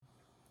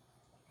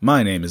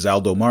My name is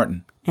Aldo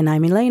Martin. And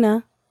I'm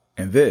Elena.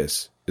 And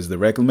this is the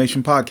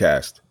Reclamation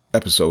Podcast,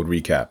 episode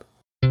recap.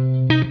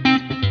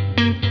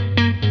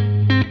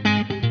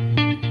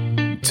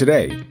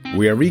 Today,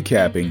 we are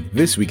recapping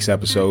this week's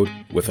episode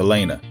with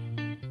Elena.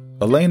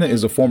 Elena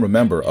is a former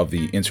member of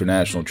the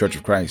International Church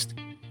of Christ,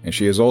 and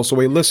she is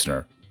also a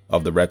listener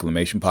of the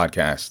Reclamation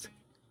Podcast.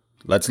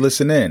 Let's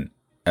listen in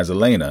as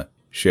Elena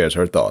shares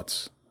her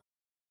thoughts.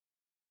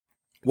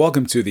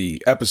 Welcome to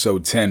the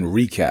episode 10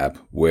 recap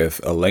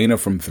with Elena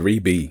from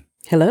 3B.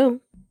 Hello.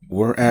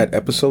 We're at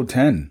episode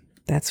 10.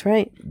 That's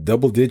right.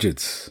 Double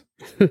digits.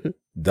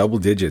 Double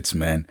digits,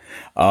 man.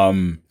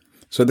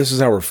 So this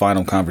is our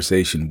final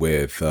conversation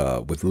with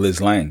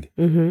Liz Lang.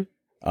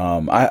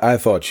 Mm-hmm. I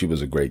thought she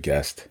was a great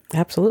guest.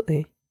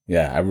 Absolutely.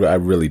 Yeah, I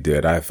really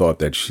did. I thought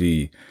that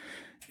she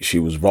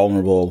was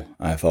vulnerable.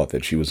 I thought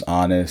that she was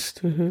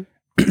honest.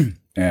 Mm-hmm.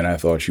 And I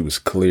thought she was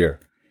clear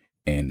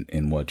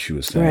in what she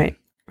was saying.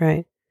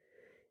 Right.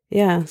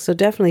 Yeah, so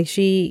definitely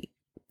she,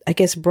 I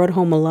guess, brought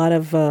home a lot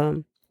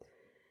of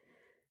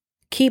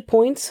key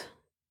points,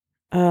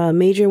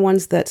 major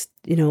ones that,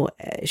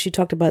 she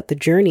talked about the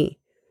journey.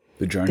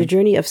 The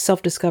journey of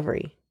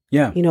self-discovery.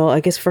 Yeah.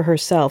 I guess for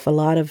herself, a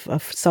lot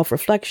of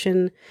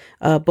self-reflection,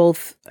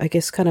 both, I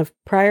guess, kind of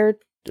a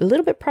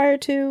little bit prior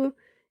to,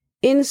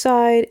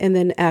 inside, and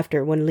then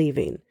after when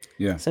leaving.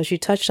 Yeah. So she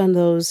touched on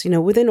those,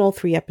 within all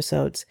 3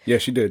 episodes. Yeah,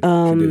 she did.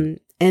 And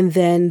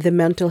then the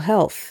mental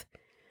health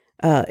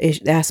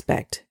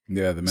aspect.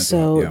 Yeah, the mental so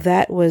health. Yeah.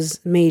 that was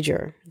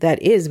major.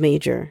 That is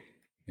major.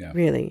 Yeah.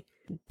 Really.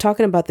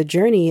 Talking about the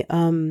journey,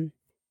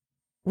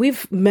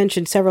 we've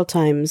mentioned several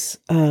times,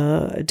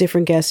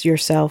 different guests,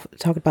 yourself,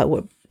 talk about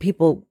what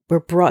people were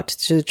brought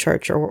to the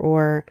church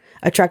or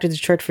attracted to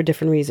church for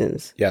different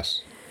reasons.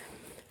 Yes.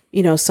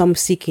 Some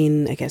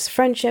seeking, I guess,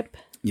 friendship,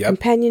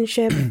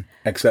 companionship,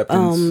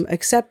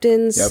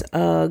 acceptance,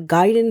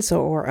 guidance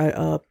or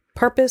a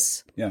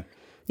purpose. Yeah.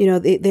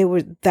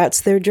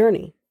 That's their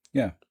journey.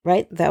 Yeah.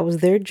 Right? That was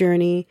their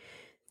journey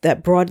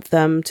that brought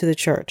them to the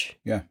church.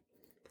 Yeah.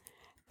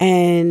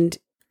 And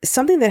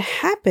something that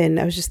happened,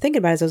 I was just thinking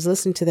about as I was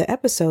listening to the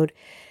episode,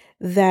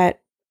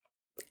 that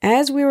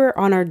as we were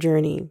on our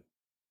journey,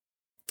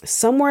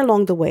 somewhere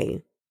along the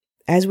way,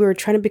 as we were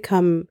trying to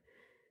become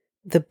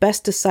the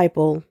best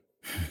disciple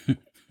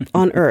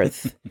on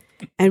earth,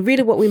 and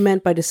really what we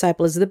meant by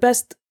disciple is the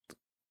best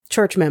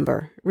church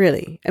member,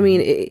 really. I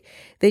mean,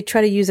 they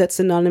try to use that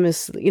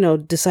synonymous,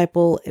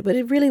 disciple, but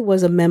it really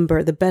was a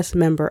member, the best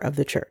member of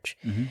the church.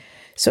 Mm-hmm.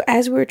 So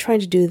as we were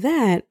trying to do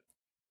that,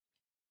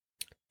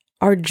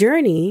 our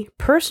journey,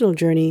 personal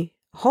journey,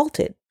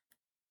 halted.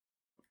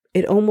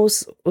 It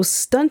almost was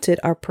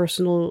stunted our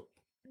personal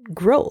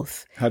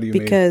growth. How do you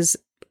mean? Because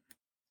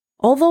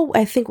although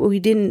I think we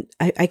didn't,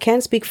 I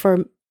can speak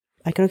for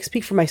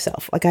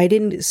myself. Like I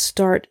didn't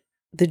start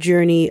the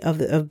journey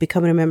of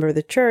becoming a member of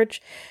the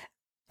church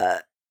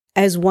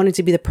as wanting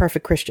to be the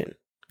perfect Christian.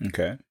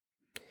 Okay.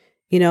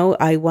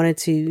 I wanted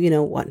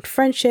to, want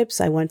friendships.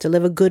 I wanted to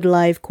live a good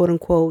life, quote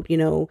unquote,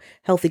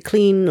 healthy,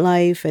 clean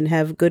life and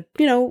have good,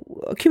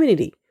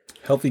 community.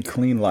 Healthy,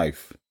 clean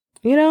life.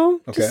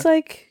 Just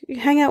like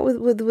hang out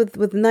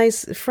with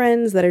nice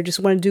friends that are just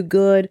want to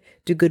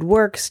do good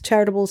works,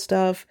 charitable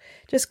stuff,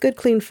 just good,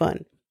 clean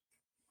fun.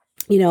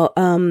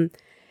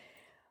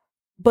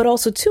 But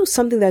also too,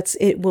 something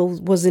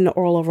was in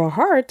all of our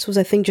hearts was,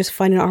 I think, just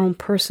finding our own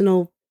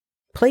personal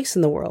place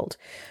in the world.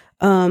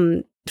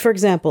 For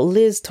example,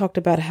 Liz talked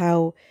about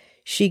how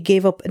she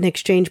gave up an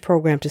exchange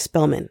program to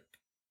Spelman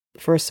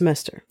for a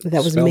semester.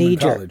 That was Spelman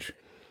major. College.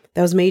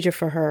 That was major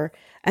for her.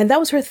 And that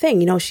was her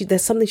thing.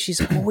 That's something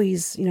she's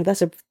always,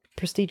 that's a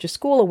prestigious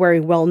school, a very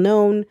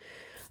well-known,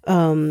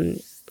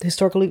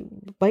 historically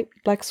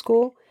black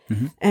school.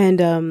 Mm-hmm.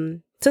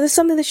 And so there's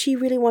something that she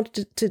really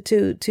wanted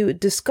to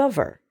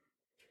discover.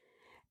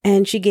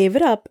 And she gave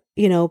it up,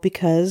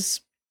 because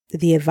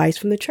the advice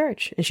from the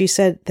church. And she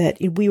said that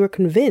we were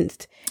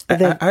convinced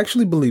that... I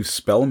actually believe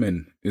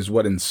Spelman is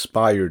what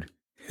inspired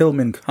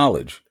Hillman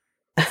College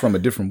from a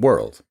different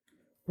world.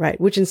 Right,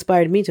 which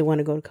inspired me to want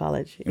to go to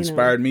college.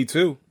 Inspired me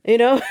too.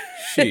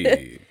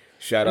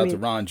 Shout out to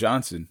Ron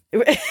Johnson.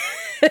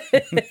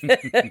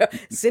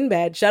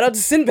 Sinbad. Shout out to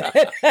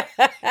Sinbad.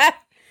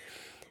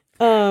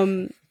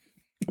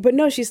 But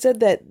no, she said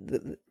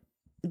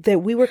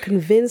that we were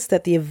convinced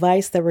that the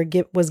advice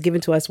that was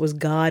given to us was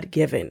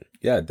God-given.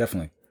 Yeah,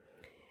 definitely.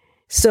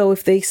 So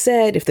if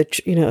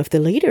the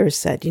leaders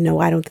said,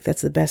 I don't think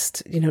that's the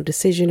best,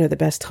 decision or the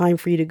best time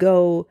for you to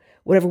go,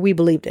 whatever, we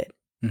believed it.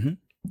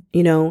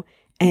 Mm-hmm.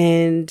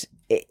 And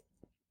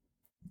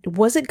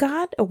was it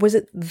God or was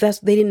it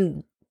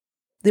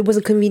it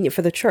wasn't convenient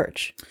for the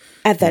church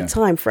at that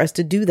time for us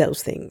to do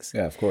those things.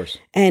 Yeah, of course.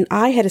 And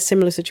I had a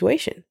similar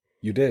situation.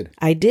 You did?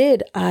 I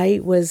did.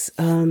 I was,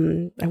 I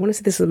want to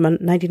say this was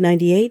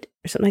 1998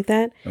 or something like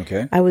that.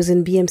 Okay. I was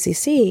in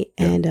BMCC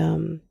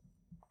and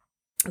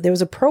there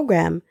was a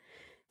program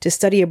to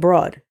study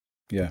abroad.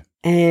 Yeah.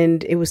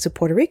 And it was to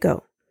Puerto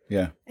Rico.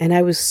 Yeah. And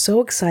I was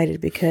so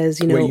excited because,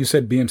 Wait, you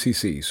said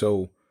BMCC.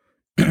 So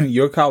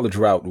your college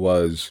route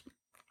was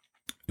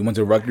You went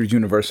to Rutgers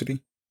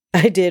University?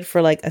 I did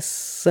for like a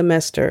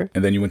semester.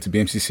 And then you went to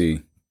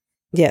BMCC?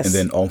 Yes. And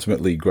then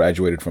ultimately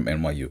graduated from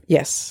NYU?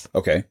 Yes.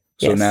 Okay.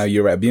 So yes. Now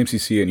you're at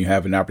BMCC and you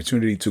have an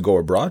opportunity to go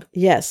abroad?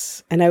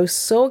 Yes. And I was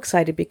so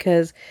excited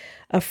because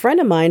a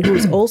friend of mine who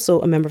was also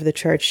a member of the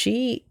church,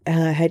 she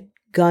had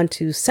gone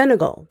to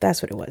Senegal.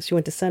 That's what it was. She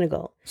went to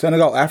Senegal.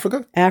 Senegal,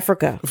 Africa?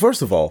 Africa.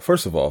 First of all,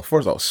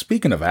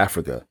 speaking of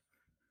Africa,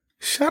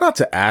 shout out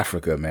to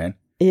Africa, man.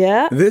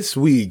 Yeah. This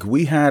week,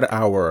 we had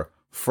our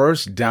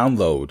first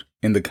download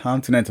in the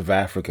continent of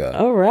Africa.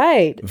 All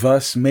right.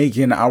 Thus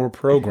making our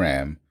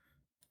program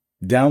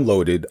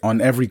downloaded on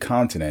every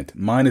continent,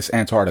 minus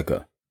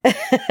Antarctica.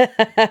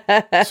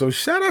 So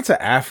shout out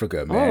to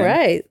Africa, man. All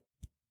right.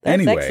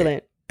 That's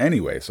excellent.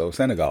 Anyway, so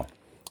Senegal.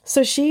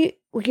 So she,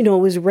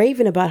 was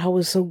raving about how it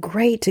was so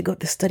great to go to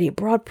the study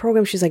abroad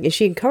program. She's like, and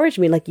she encouraged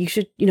me, like, you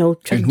should,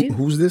 try to do.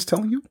 Who's this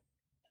telling you?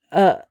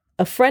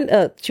 A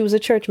friend, she was a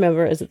church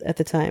member at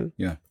the time.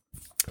 Yeah.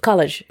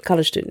 College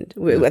student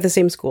at the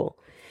same school.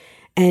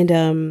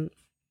 And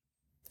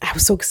I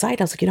was so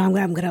excited. I was like, I'm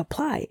going to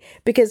apply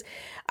because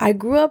I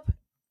grew up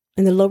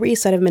in the Lower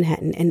East Side of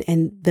Manhattan,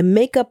 and the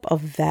makeup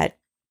of that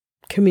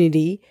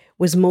community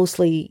was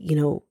mostly,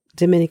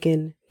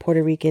 Dominican,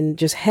 Puerto Rican,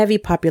 just heavy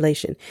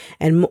population.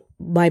 And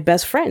my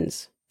best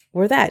friends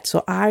were that.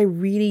 So I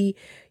really,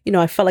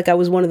 I felt like I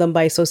was one of them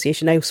by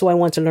association. So I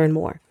wanted to learn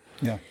more.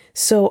 Yeah.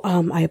 So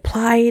I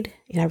applied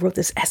and I wrote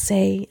this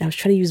essay. And I was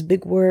trying to use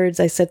big words.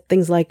 I said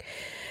things like,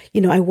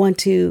 I want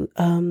to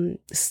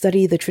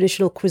study the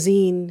traditional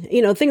cuisine,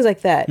 things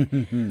like that.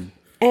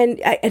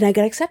 And I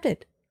got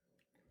accepted.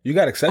 You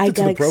got accepted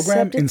to the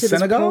program in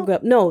Senegal?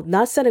 No,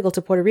 not Senegal,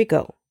 to Puerto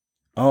Rico.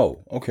 Oh,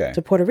 okay.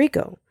 To Puerto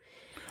Rico.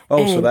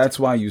 Oh, so that's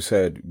why you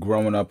said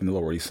growing up in the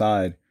Lower East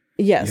Side,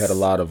 yes, you had a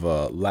lot of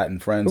Latin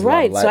friends.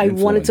 Right. Latin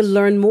so I wanted to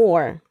learn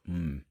more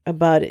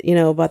about it,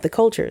 about the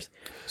cultures.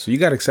 So you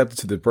got accepted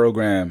to the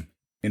program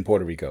in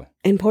Puerto Rico.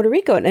 In Puerto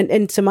Rico.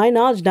 And to my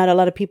knowledge, not a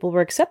lot of people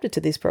were accepted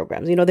to these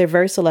programs. They're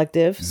very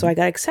selective. Mm-hmm. So I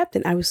got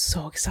accepted. I was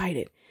so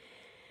excited.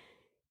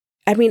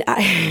 I mean,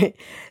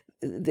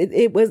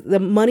 the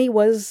money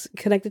was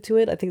connected to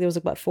it. I think there was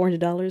about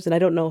 $400, and I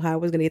don't know how I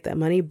was going to get that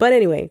money. But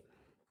anyway,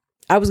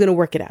 I was going to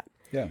work it out.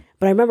 Yeah.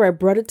 But I remember I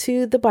brought it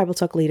to the Bible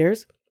Talk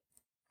leaders,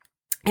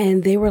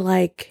 and they were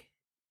like,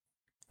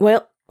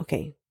 well,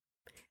 okay.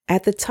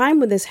 At the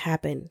time when this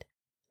happened,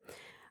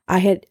 I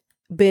had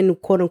been,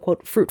 quote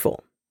unquote,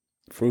 fruitful.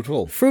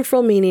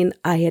 Fruitful meaning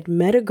I had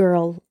met a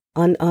girl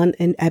at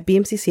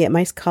BMCC at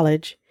my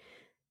college,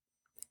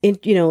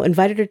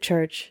 invited her to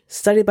church,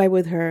 studied Bible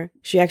with her.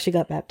 She actually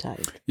got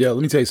baptized. Yeah,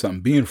 let me tell you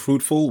something. Being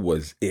fruitful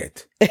was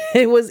it.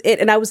 It was it.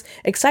 And I was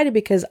excited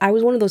because I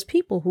was one of those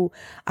people who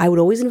I would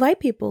always invite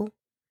people.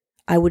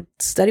 I would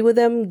study with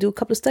them, do a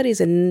couple of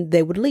studies, and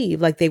they would leave.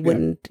 Like they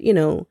wouldn't,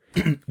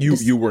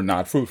 You were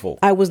not fruitful.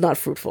 I was not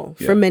fruitful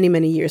for many,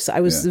 many years. So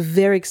I was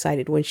very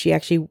excited when she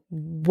actually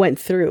went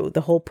through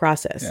the whole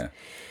process. Yeah.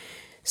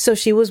 So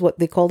she was what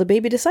they called a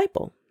baby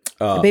disciple.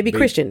 A baby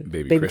Christian.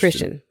 Baby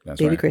Christian. That's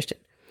right. Christian.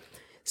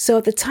 So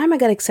at the time I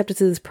got accepted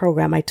to this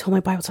program, I told my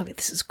Bible talk,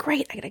 this is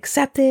great. I got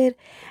accepted.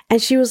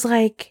 And she was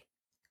like,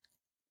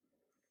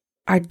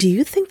 do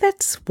you think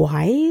that's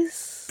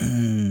wise?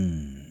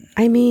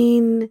 I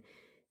mean,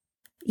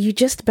 you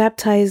just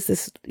baptized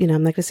this, I'm not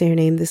going to say her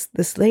name,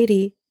 this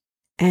lady.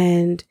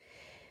 And,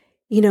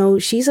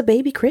 she's a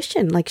baby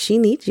Christian. Like she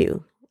needs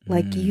you.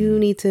 Like you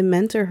need to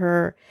mentor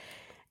her.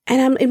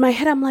 And in my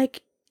head, I'm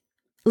like,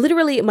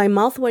 literally my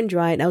mouth went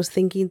dry and I was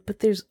thinking, but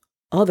there's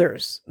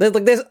others.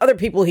 There's other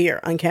people here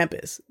on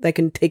campus that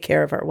can take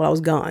care of her while I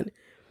was gone.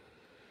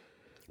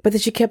 But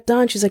then she kept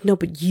on. She's like, no,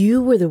 but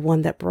you were the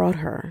one that brought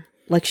her.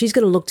 Like, she's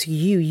going to look to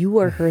you. You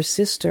are her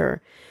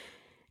sister.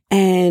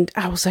 And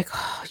I was like,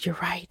 oh, you're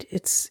right.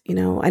 It's,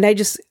 and I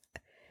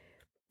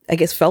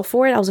guess fell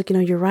for it. I was like,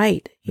 you're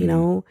right.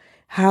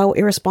 How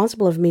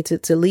irresponsible of me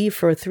to leave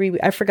for 3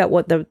 weeks. I forgot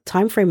what the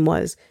time frame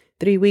was,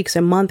 3 weeks,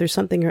 a month or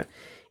something,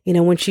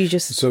 when she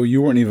just. So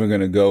you weren't even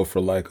going to go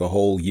for like a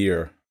whole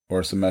year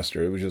or a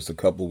semester. It was just a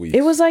couple of weeks.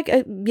 It was like,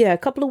 a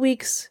couple of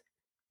weeks,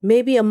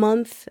 maybe a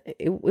month.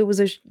 It was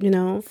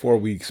 4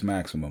 weeks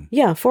maximum.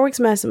 Yeah, 4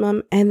 weeks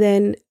maximum. And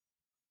then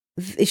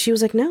she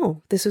was like,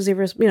 no, this was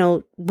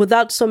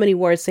without so many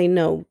words saying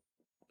no.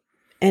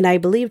 And I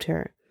believed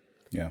her.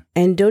 Yeah.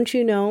 And don't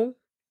you know,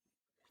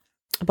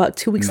 about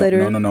 2 weeks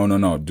later.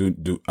 No.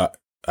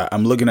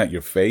 I'm looking at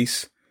your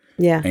face.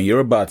 Yeah. And you're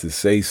about to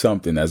say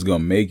something that's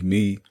going to make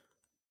me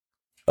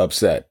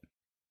upset.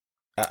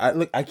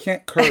 I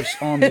can't curse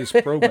on this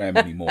program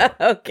anymore.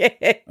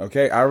 Okay.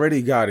 I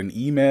already got an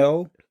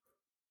email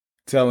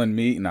telling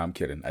me. No, I'm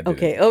kidding. I didn't.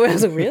 Okay. Oh, I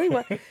was like, really?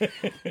 What?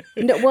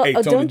 No. Well, hey,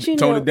 don't you know?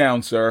 Tone it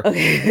down, sir.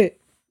 Okay.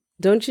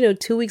 Don't you know?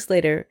 2 weeks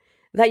later,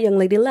 that young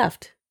lady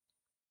left.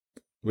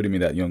 What do you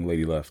mean that young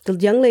lady left? The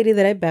young lady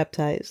that I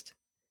baptized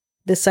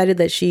decided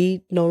that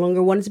she no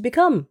longer wanted to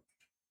become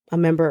a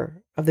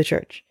member of the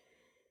church.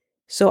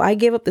 So I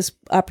gave up this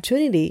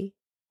opportunity.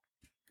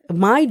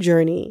 My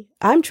journey,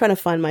 I'm trying to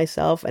find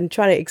myself and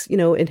try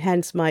to,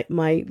 enhance my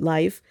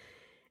life.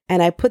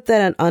 And I put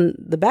that on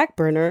the back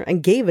burner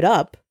and gave it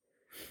up.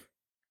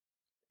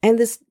 And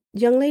this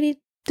young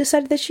lady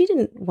decided that she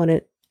didn't want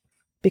to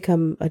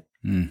become a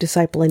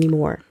disciple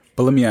anymore.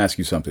 But let me ask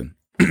you something.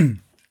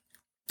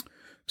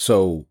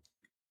 So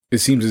it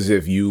seems as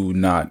if you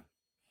not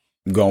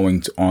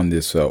going on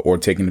this or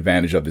taking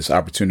advantage of this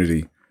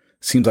opportunity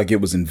seems like it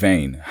was in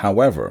vain.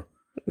 However,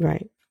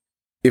 right.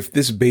 If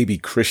this baby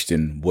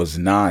Christian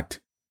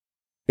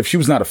if she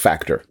was not a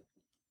factor,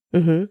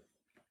 Mm-hmm.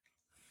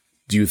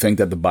 do you think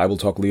that the Bible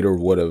Talk leader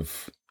would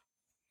have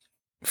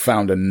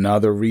found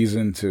another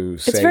reason to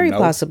say no? It's very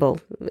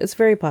possible. It's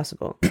very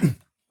possible.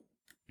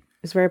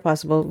 It's very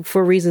possible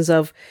for reasons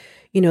of,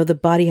 the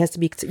body has to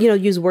be,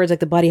 use words like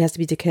the body has to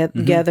be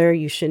together.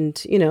 You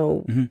shouldn't,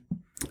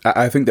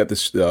 I think that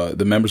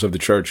the members of the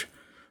church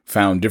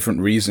found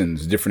different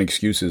reasons, different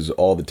excuses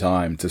all the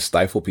time to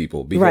stifle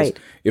people. Because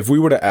if we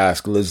were to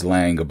ask Liz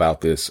Lang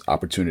about this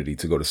opportunity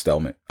to go to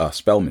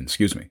Spelman,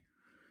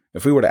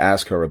 if we were to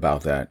ask her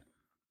about that,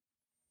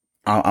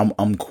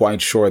 I'm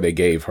quite sure they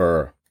gave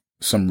her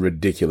some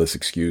ridiculous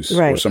excuse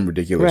or some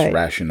ridiculous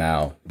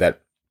rationale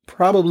that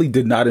probably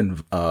did not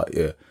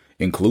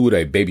include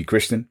a baby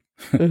Christian,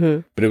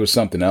 but it was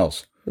something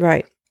else.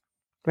 Right.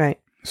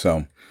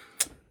 So,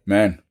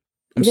 man,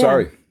 I'm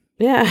sorry.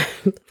 Yeah.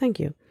 Thank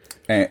you.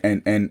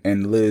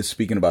 And Liz,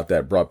 speaking about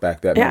that, brought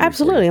back that. Yeah,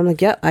 absolutely. I'm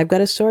like, I've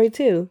got a story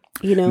too.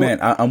 Man,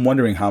 I'm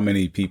wondering how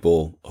many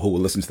people who will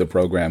listen to the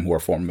program who are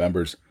former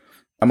members.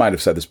 I might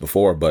have said this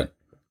before, but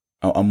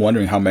I'm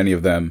wondering how many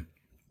of them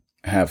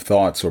have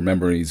thoughts or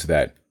memories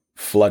that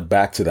flood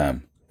back to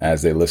them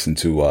as they listen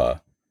to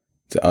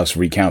us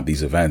recount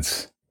these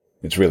events.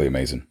 It's really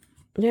amazing.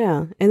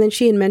 Yeah, and then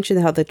she had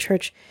mentioned how the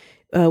church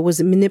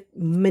was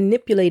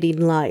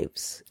manipulating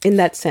lives in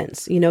that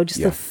sense,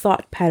 the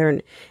thought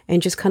pattern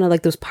and just kind of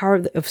like those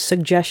power of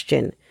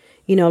suggestion,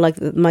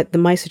 like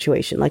my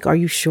situation, like, are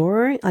you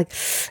sure? Like,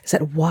 is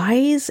that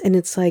wise? And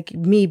it's like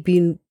me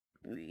being,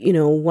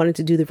 wanting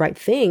to do the right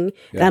thing.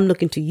 And I'm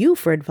looking to you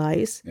for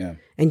advice. Yeah.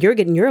 And you're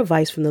getting your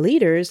advice from the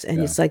leaders. And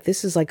it's like,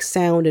 this is like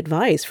sound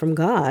advice from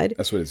God.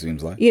 That's what it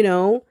seems like. They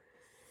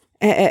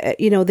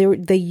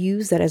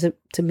use that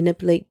to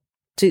manipulate,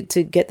 to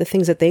get the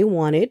things that they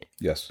wanted.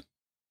 Yes.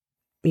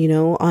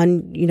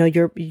 On,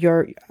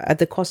 you're at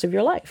the cost of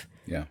your life.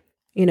 Yeah.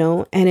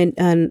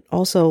 And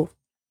also,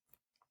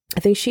 I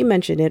think she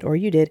mentioned it, or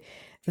you did,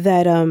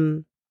 that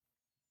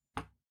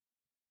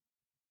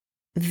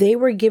they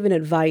were given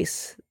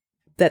advice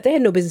that they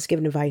had no business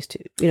giving advice to,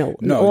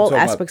 all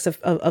aspects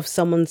of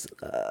someone's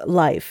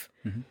life.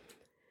 Mm-hmm.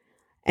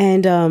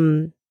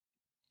 And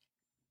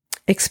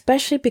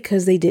especially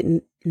because they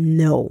didn't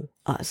know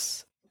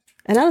us.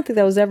 And I don't think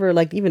that was ever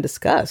even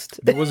discussed.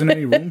 There wasn't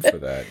any room for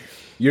that.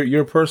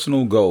 Your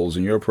personal goals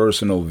and your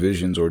personal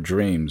visions or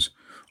dreams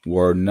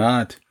were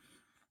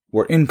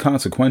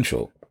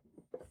inconsequential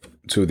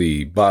to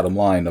the bottom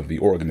line of the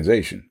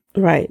organization.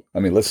 Right.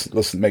 I mean,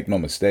 let's make no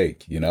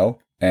mistake,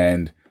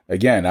 And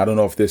again, I don't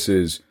know if this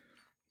is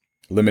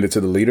limited to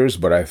the leaders,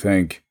 but I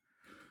think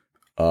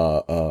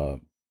the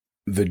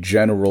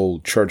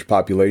general church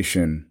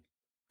population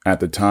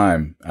at the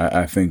time,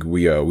 I think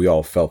we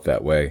all felt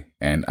that way.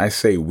 And I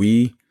say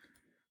we,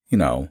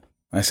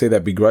 I say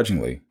that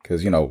begrudgingly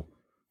because,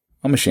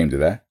 I'm ashamed of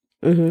that.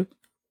 Mm-hmm.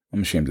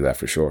 I'm ashamed of that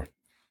for sure.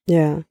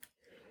 Yeah.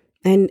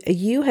 And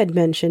you had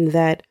mentioned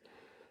that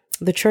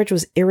the church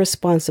was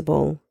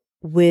irresponsible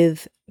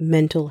with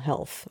mental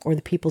health or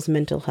the people's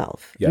mental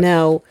health. Yes.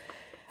 Now,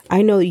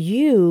 I know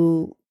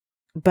you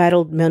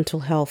battled mental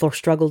health or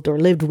struggled or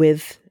lived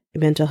with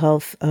mental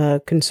health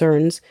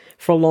concerns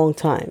for a long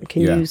time.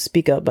 Can you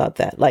speak about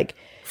that?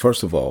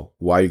 First of all,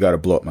 why you got to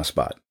blow up my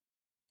spot?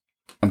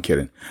 I'm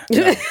kidding.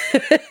 No.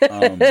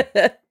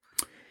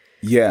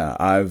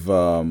 I've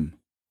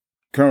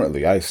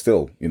currently I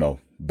still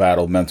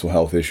battle mental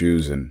health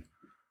issues and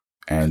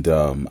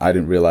I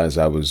didn't realize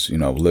I was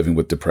living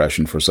with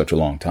depression for such a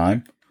long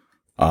time.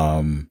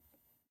 I've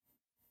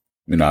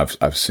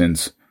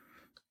since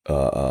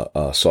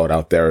sought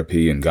out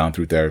therapy and gone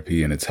through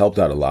therapy, and it's helped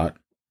out a lot.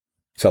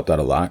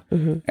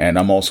 Mm-hmm. And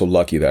I'm also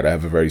lucky that I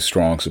have a very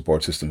strong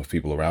support system of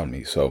people around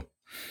me, so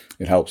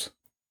it helps.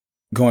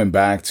 Going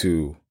back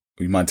to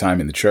my time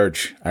in the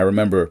church, I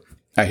remember.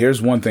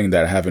 Here's one thing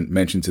that I haven't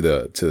mentioned to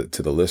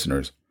the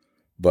listeners,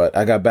 but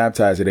I got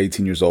baptized at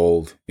 18 years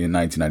old in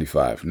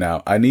 1995.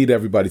 Now, I need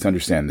everybody to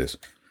understand this.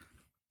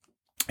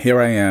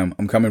 Here I am.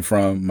 I'm coming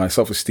from my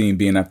self-esteem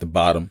being at the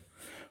bottom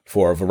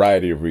for a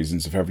variety of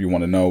reasons. If ever you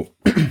want to know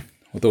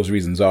what those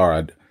reasons are,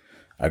 I'd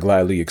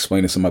gladly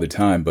explain it some other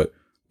time. But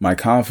my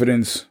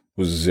confidence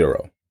was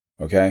zero.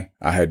 Okay,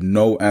 I had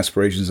no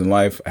aspirations in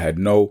life.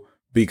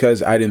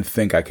 Because I didn't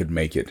think I could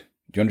make it.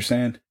 Do you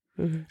understand?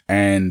 Mm-hmm.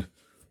 And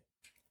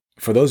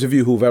for those of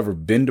you who've ever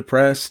been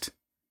depressed,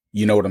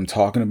 you know what I'm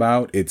talking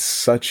about. It's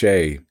such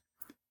a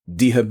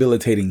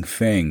debilitating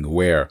thing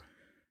where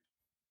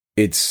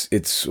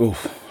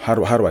how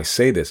do I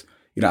say this?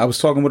 I was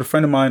talking with a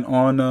friend of mine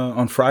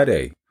on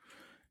Friday,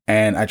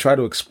 and I tried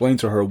to explain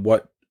to her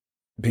what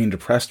being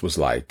depressed was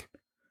like,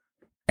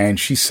 and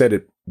she said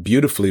it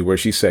beautifully where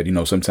she said,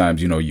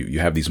 sometimes, you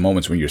have these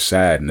moments when you're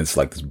sad and it's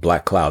like this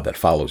black cloud that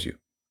follows you.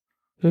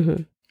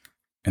 Mm-hmm.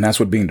 And that's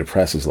what being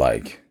depressed is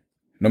like.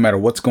 No matter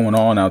what's going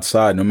on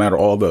outside, no matter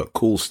all the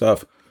cool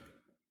stuff,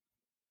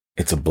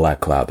 it's a black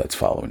cloud that's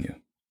following you.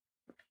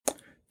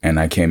 And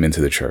I came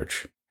into the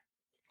church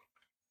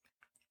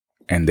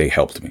and they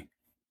helped me.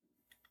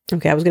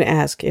 Okay, I was going to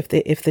ask if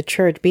the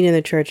church, being in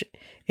the church,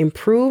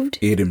 improved.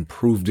 It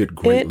improved it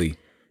greatly.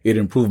 It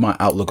improved my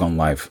outlook on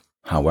life.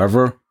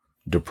 However,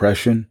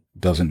 depression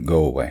doesn't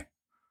go away.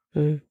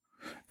 Mm.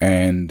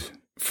 And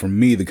for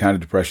me, the kind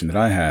of depression that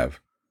I have,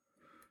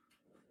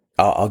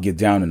 I'll get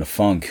down in a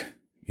funk,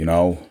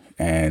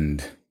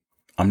 and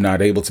I'm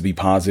not able to be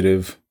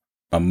positive.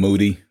 I'm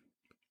moody,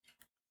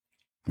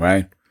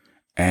 right?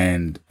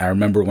 And I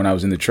remember when I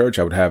was in the church,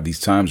 I would have these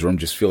times where I'm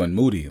just feeling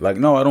moody. Like,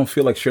 no, I don't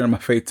feel like sharing my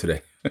faith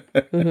today.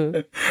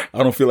 Mm-hmm.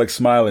 I don't feel like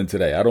smiling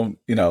today. I don't,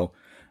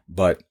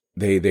 but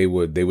they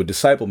would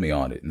disciple me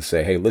on it and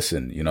say, hey,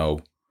 listen,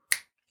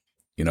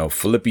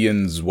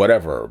 Philippians,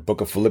 whatever,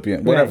 book of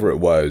Philippians, whatever it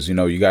was,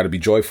 you got to be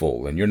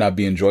joyful, and you're not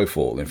being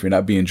joyful. And if you're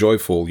not being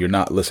joyful, you're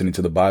not listening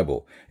to the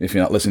Bible. And if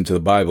you're not listening to the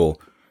Bible,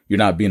 you're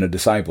not being a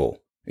disciple.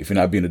 If you're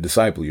not being a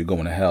disciple, you're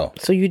going to hell.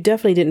 So you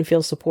definitely didn't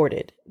feel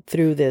supported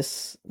through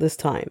this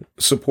time.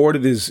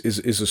 Supported is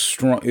a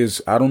strong,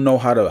 I don't know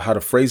how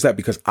to phrase that,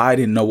 because I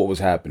didn't know what was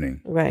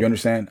happening. Right. You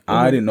understand? Mm-hmm.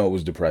 I didn't know it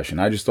was depression.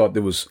 I just thought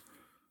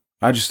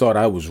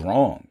I was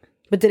wrong.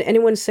 But did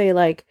anyone say,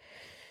 like,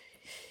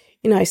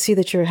 I see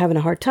that you're having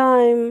a hard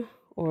time,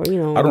 or,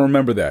 I don't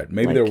remember that.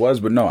 Maybe there was,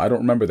 but no, I don't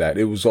remember that.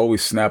 It was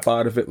always snap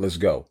out of it. Let's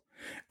go.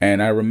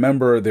 And I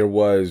remember there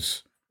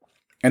was,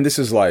 and this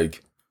is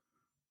like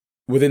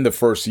within the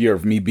first year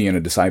of me being a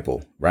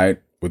disciple,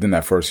 right? Within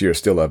that first year,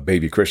 still a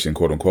baby Christian,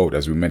 quote unquote,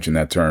 as we mentioned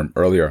that term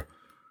earlier.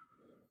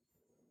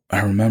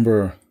 I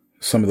remember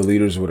some of the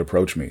leaders would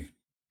approach me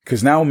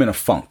because now I'm in a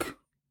funk,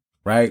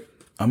 right?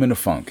 I'm in a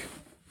funk.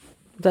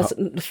 That's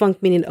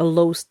funk meaning a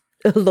low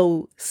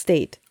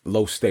state.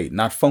 Low state,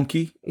 not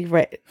funky.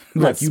 Right.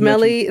 Not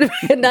smelly,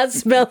 not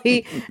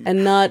smelly,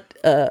 and not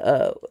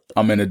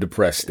I'm in a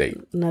depressed state.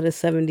 Not a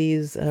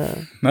 70s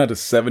not a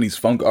 70s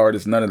funk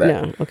artist, none of that.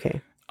 No,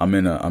 okay. I'm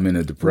in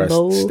a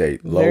depressed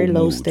state. Very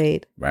low mood,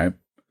 state. Right?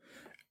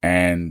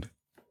 And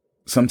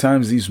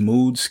sometimes these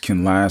moods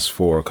can last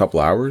for a couple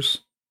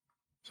hours.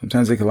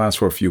 Sometimes they can last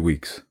for a few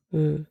weeks.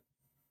 Mm.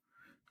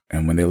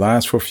 And when they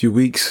last for a few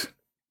weeks,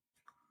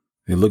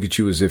 they look at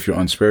you as if you're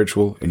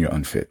unspiritual and you're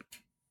unfit.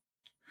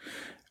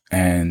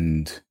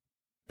 And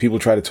people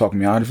try to talk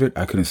me out of it.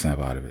 I couldn't snap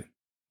out of it.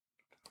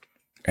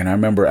 And I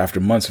remember after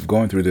months of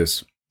going through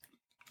this,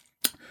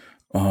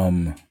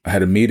 I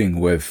had a meeting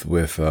with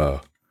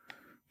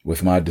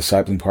my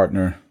discipling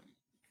partner,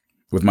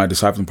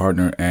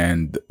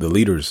 and the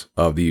leaders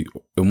of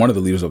one of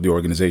the leaders of the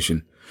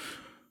organization.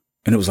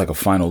 And it was like a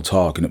final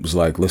talk. And it was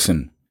like,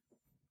 listen,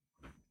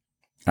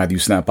 either you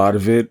snap out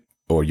of it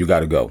or you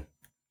got to go.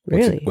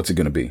 What's it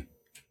going to be?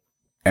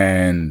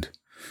 And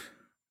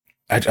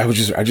I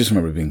just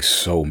remember being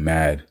so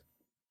mad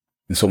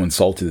and so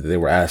insulted that they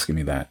were asking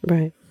me that.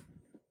 Right.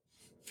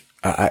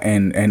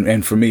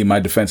 And for me, my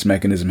defense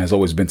mechanism has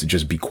always been to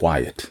just be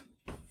quiet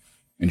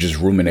and just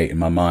ruminate in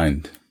my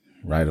mind,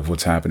 right, of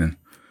what's happening.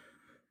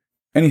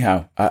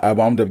 Anyhow, I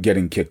wound up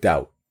getting kicked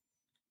out.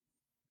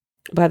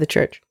 By the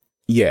church?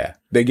 Yeah.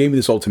 They gave me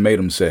this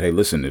ultimatum, said, hey,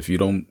 listen, if you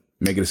don't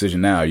make a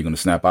decision now, you're going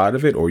to snap out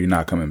of it or you're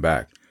not coming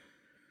back.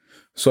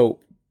 So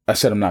I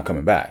said, I'm not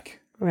coming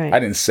back. Right. I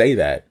didn't say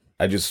that.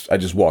 I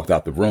just walked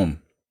out the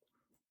room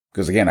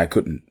because, again, I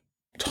couldn't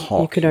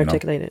talk. You couldn't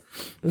articulate it.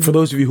 Mm-hmm. For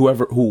those of you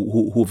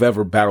who've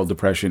ever battled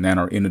depression and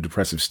are in a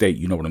depressive state,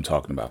 you know what I'm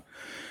talking about.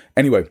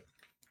 Anyway,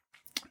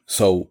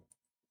 so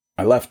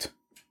I left.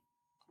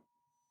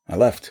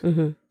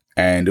 Mm-hmm.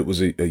 And it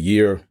was a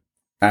year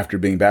after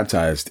being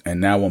baptized, and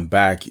now I'm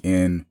back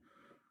in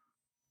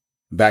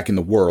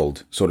the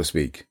world, so to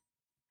speak.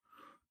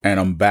 And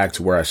I'm back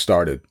to where I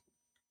started,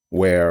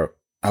 where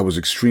I was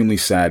extremely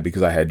sad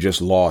because I had just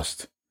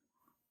lost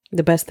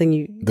the best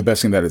thing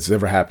that has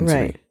ever happened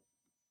to me.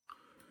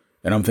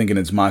 And I'm thinking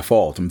it's my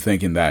fault. I'm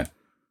thinking that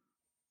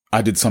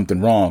I did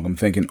something wrong. I'm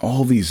thinking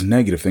all these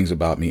negative things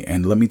about me.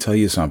 And let me tell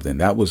you something.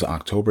 That was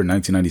October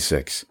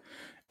 1996.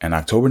 And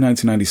October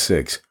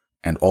 1996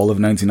 and all of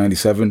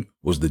 1997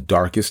 was the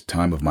darkest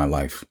time of my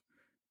life.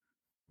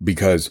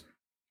 Because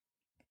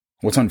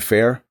what's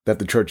unfair that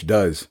the church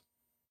does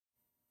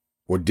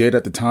or did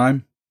at the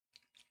time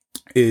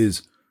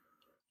is,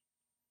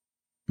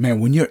 man,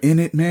 when you're in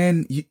it,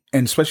 man,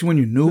 and especially when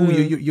you're new,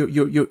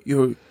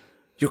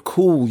 you're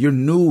cool, you're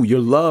new, you're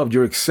loved,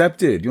 you're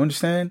accepted. You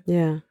understand?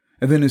 Yeah.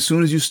 And then as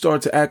soon as you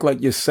start to act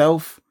like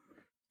yourself,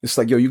 it's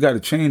like, yo, you got to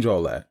change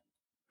all that.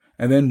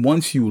 And then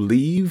once you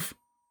leave,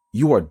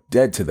 you are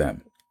dead to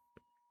them.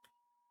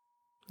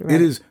 Right.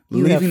 It is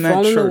you leaving have that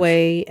fallen church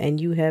away, and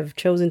you have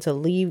chosen to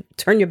leave,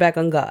 turn your back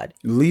on God.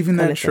 Leaving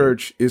that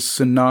church is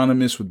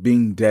synonymous with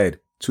being dead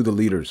to the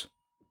leaders.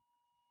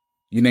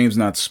 Your name's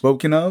not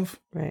spoken of.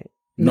 Right.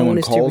 No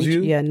one calls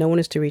you. Yeah, no one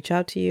is to reach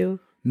out to you.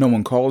 No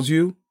one calls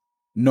you.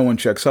 No one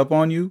checks up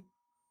on you.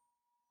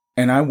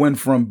 And I went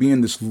from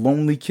being this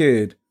lonely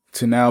kid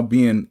to now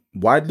being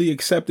widely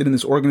accepted in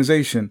this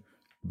organization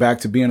back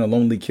to being a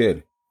lonely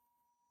kid.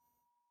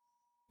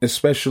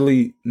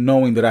 Especially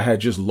knowing that I had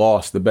just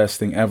lost the best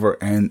thing ever.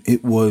 And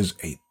it was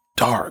a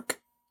dark,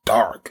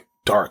 dark,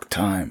 dark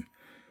time.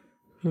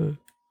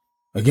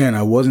 Again,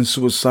 I wasn't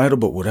suicidal,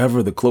 but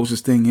whatever the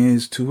closest thing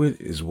is to it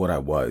is what I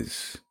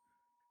was.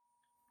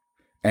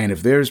 And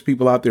if there's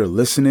people out there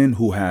listening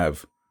who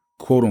have,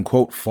 quote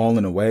unquote,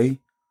 fallen away,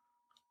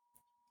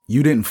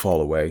 you didn't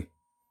fall away.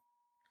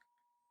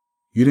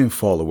 You didn't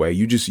fall away.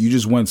 You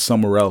just went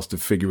somewhere else to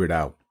figure it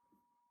out.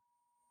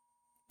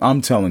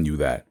 I'm telling you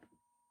that.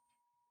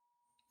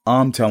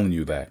 I'm telling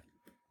you that.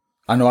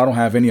 I know I don't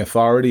have any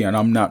authority and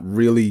I'm not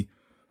really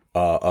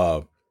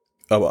an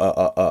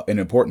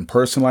important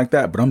person like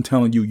that, but I'm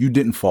telling you, you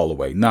didn't fall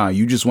away. Nah,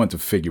 you just went to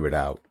figure it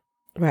out.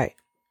 Right.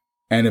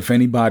 And if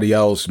anybody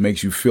else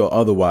makes you feel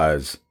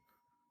otherwise,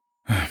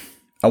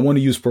 I want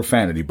to use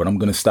profanity, but I'm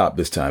going to stop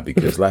this time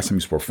because last time I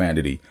used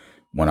profanity,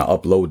 when I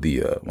uploaded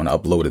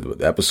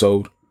the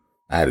episode,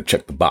 I had to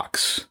check the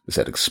box. It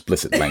said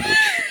explicit language.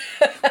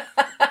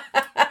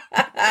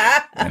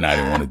 And I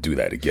didn't want to do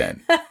that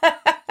again.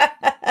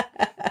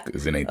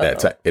 Because it ain't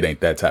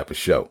that type of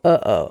show.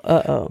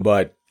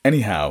 But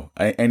anyhow,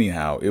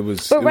 it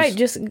was. But right,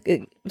 just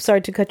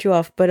sorry to cut you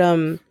off, but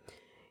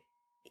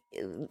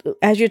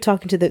as you're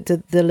talking to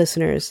the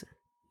listeners,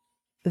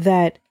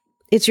 that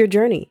it's your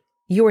journey.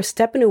 You are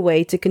stepping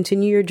away to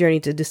continue your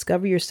journey to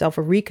discover yourself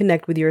or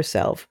reconnect with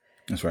yourself.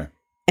 That's right.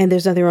 And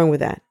there's nothing wrong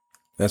with that.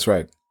 That's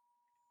right.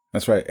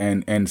 That's right.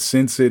 And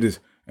since it is,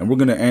 and we're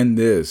going to end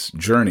this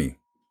journey,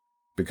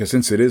 because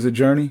since it is a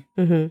journey,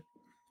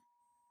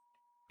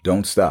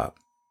 don't stop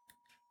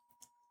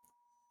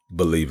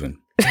believing.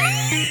 You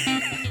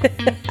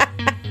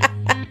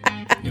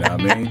know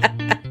what I mean?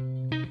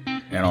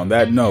 And on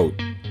that note,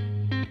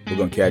 we're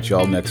going to catch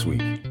y'all next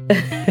week.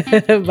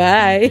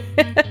 Bye.